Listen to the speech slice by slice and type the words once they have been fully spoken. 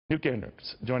Newt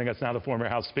Gingrich joining us now, the former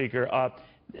House Speaker.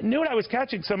 Newt, I was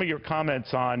catching some of your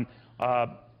comments on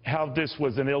how this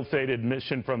was an ill-fated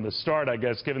mission from the start, I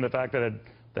guess, given the fact that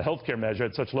the health care measure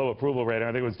had such low approval rate. I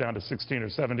think it was down to 16 or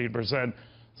 17%.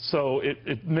 So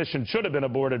mission should have been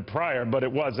aborted prior, but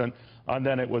it wasn't, and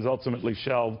then it was ultimately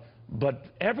shelved. But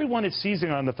everyone is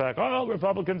seizing on the fact, oh,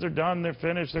 Republicans are done, they're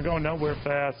finished, they're going nowhere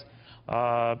fast.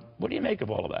 What do you make of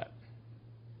all of that?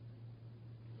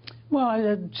 Well,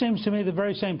 it seems to me the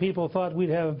very same people thought we'd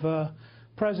have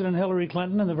President Hillary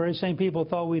Clinton, and the very same people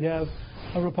thought we'd have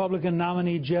a Republican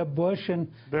nominee, Jeb Bush.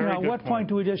 And at what point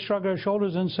do we just shrug our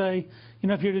shoulders and say,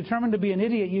 if you're determined to be an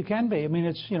idiot, you can be. I mean,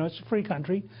 it's a free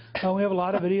country. We have a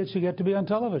lot of idiots who get to be on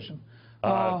television.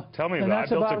 Tell me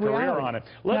about it. I built a career on it.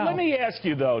 Let me ask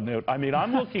you, though, Newt. I mean,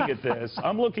 I'm looking at this.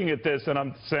 And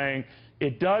I'm saying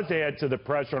it does add to the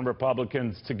pressure on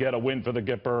Republicans to get a win for the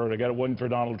Gipper, or to get a win for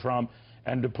Donald Trump,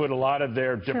 and to put a lot of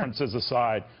their differences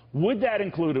aside. Would that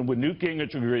include, and would Newt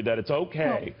Gingrich agree that it's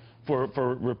okay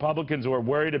for Republicans who are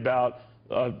worried about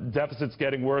deficits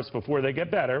getting worse before they get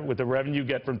better with the revenue you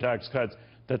get from tax cuts,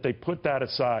 that they put that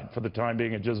aside for the time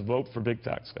being and just vote for big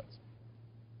tax cuts?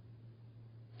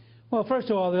 Well, first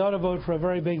of all, they ought to vote for a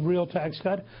very big real tax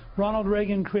cut. Ronald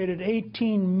Reagan created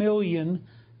 18 million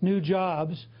new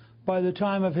jobs by the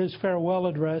time of his farewell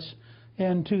address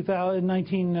in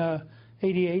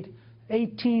 1988.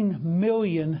 18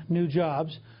 million new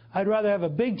jobs. I'd rather have a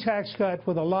big tax cut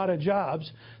with a lot of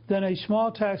jobs than a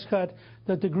small tax cut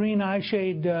that the green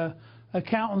eyeshade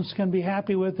accountants can be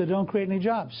happy with that don't create any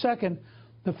jobs. Second,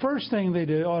 the first thing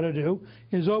they ought to do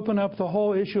is open up the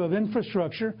whole issue of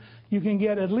infrastructure. You can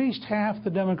get at least half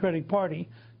the Democratic Party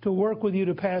to work with you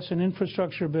to pass an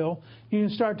infrastructure bill. You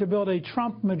can start to build a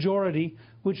Trump majority,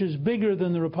 which is bigger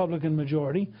than the Republican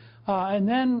majority.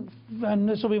 And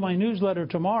this will be my newsletter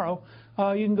tomorrow,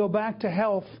 you can go back to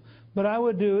health. But I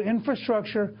would do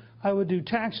infrastructure, I would do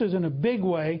taxes in a big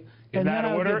way, and then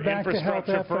I would get back to health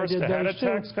after I did those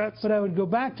two. But I would go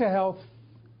back to health.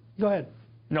 Go ahead.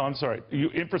 No, I'm sorry.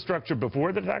 Infrastructure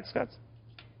before the tax cuts?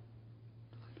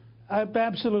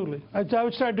 Absolutely. I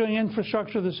would start doing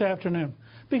infrastructure this afternoon,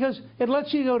 because it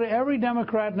lets you go to every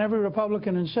Democrat and every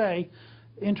Republican and say,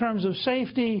 in terms of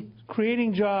safety,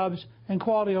 creating jobs, and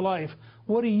quality of life,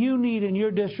 what do you need in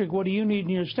your district? What do you need in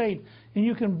your state? And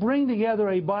you can bring together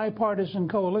a bipartisan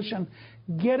coalition,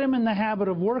 get them in the habit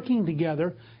of working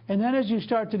together, and then as you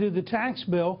start to do the tax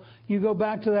bill, you go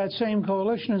back to that same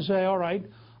coalition and say, all right,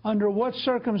 under what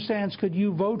circumstance could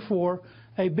you vote for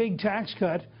a big tax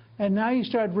cut? And now you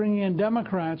start bringing in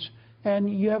Democrats,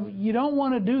 and you don't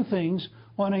want to do things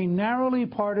on a narrowly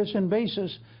partisan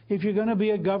basis if you're going to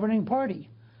be a governing party.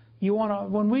 You want to,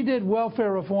 when we did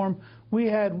welfare reform, we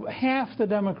had half the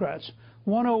Democrats,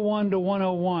 101 to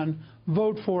 101,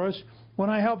 vote for us.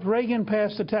 When I helped Reagan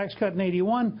pass the tax cut in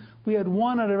 '81, we had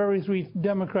 1 out of every 3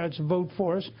 Democrats vote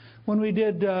for us. When we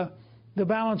did the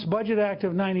Balanced Budget Act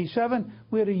of '97,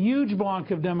 we had a huge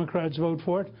block of Democrats vote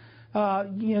for it.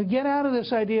 Get out of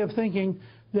this idea of thinking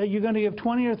that you're going to give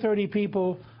 20 or 30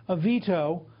 people a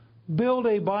veto. Build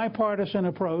a bipartisan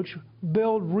approach,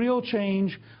 build real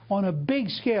change on a big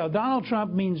scale. Donald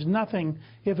Trump means nothing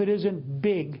if it isn't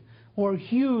big or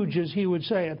huge, as he would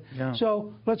say it. Yeah.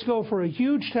 So let's go for a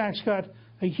huge tax cut,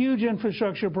 a huge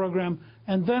infrastructure program,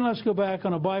 and then let's go back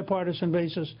on a bipartisan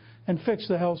basis and fix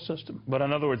the health system. But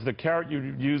in other words, the carrot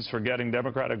you use for getting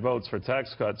Democratic votes for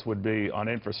tax cuts would be on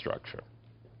infrastructure.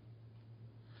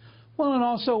 Well, and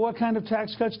also, what kind of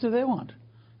tax cuts do they want?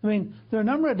 I mean, there are a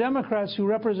number of Democrats who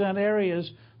represent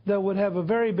areas that would have a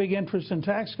very big interest in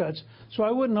tax cuts, so I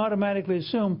wouldn't automatically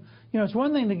assume, it's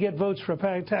one thing to get votes for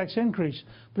a tax increase,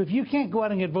 but if you can't go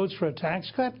out and get votes for a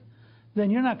tax cut,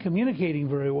 then you're not communicating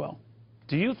very well.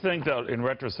 Do you think that, in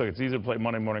retrospect, it's easy to play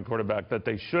Monday morning quarterback, that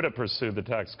they should have pursued the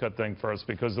tax cut thing first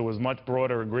because there was much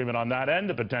broader agreement on that and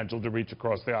the potential to reach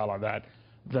across the aisle on that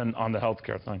than on the health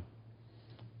care thing?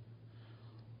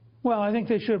 Well, I think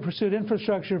they should have pursued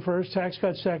infrastructure first, tax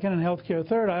cuts second, and health care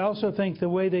third. I also think the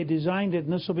way they designed it,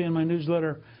 and this will be in my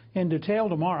newsletter in detail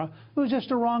tomorrow, it was just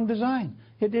a wrong design.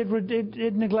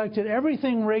 It neglected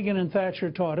everything Reagan and Thatcher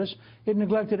taught us. It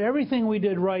neglected everything we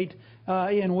did right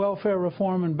in welfare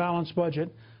reform and balanced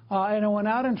budget. And it went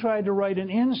out and tried to write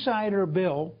an insider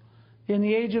bill in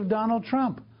the age of Donald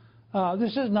Trump.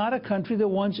 This is not a country that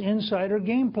wants insider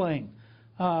game playing.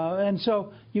 And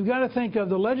so you've got to think of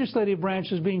the legislative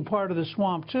branch as being part of the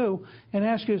swamp, too, and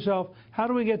ask yourself, how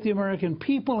do we get the American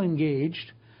people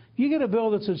engaged? You get a bill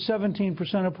that's at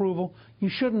 17% approval, you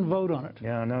shouldn't vote on it.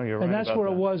 Yeah, no, you're right. And that's where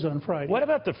it was on Friday. What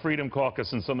about the Freedom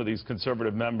Caucus and some of these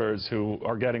conservative members who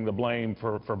are getting the blame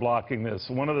for blocking this?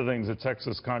 One of the things that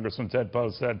Texas Congressman Ted Poe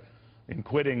said, in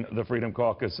quitting the Freedom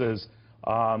Caucus is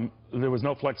there was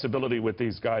no flexibility with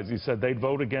these guys. He said they'd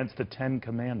vote against the 10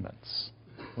 Commandments.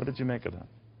 What did you make of that?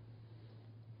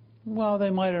 Well, they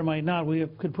might or might not. We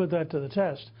could put that to the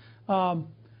test.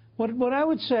 What I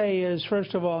would say is,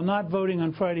 first of all, not voting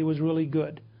on Friday was really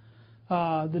good.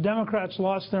 The Democrats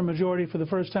lost their majority for the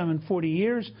first time in 40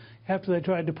 years after they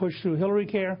tried to push through Hillary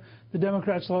Care. The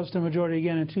Democrats lost their majority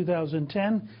again in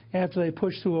 2010 after they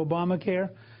pushed through Obamacare.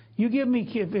 You give me,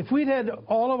 if we'd had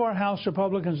all of our House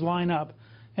Republicans line up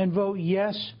and vote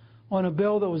yes on a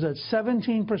bill that was at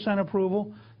 17%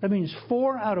 approval, that means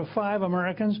 4 out of 5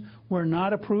 Americans were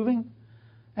not approving.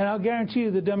 And I'll guarantee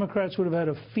you the Democrats would have had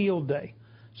a field day.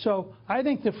 So I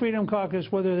think the Freedom Caucus,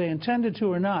 whether they intended to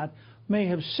or not, may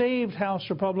have saved House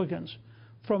Republicans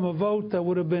from a vote that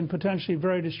would have been potentially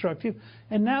very destructive.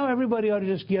 And now everybody ought to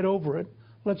just get over it.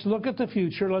 Let's look at the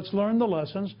future. Let's learn the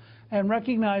lessons and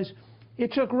recognize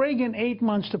it took Reagan 8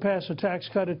 months to pass a tax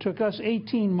cut. It took us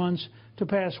 18 months to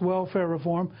pass welfare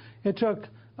reform. It took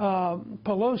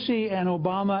Pelosi and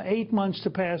Obama 8 months to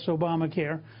pass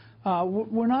Obamacare.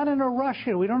 We're not in a rush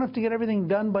here. We don't have to get everything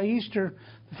done by Easter.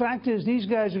 The fact is these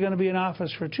guys are going to be in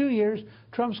office for 2 years.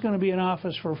 Trump's going to be in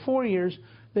office for 4 years.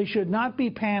 They should not be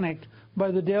panicked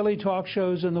by the daily talk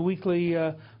shows and the weekly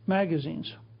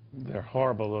magazines. They're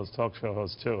horrible, those talk show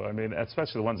hosts, too. I mean,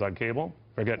 especially the ones on cable.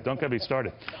 Forget, don't get me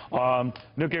started.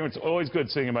 Newt Gingrich, it's always good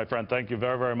seeing you, my friend. Thank you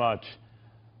very, very much.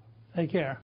 Take care.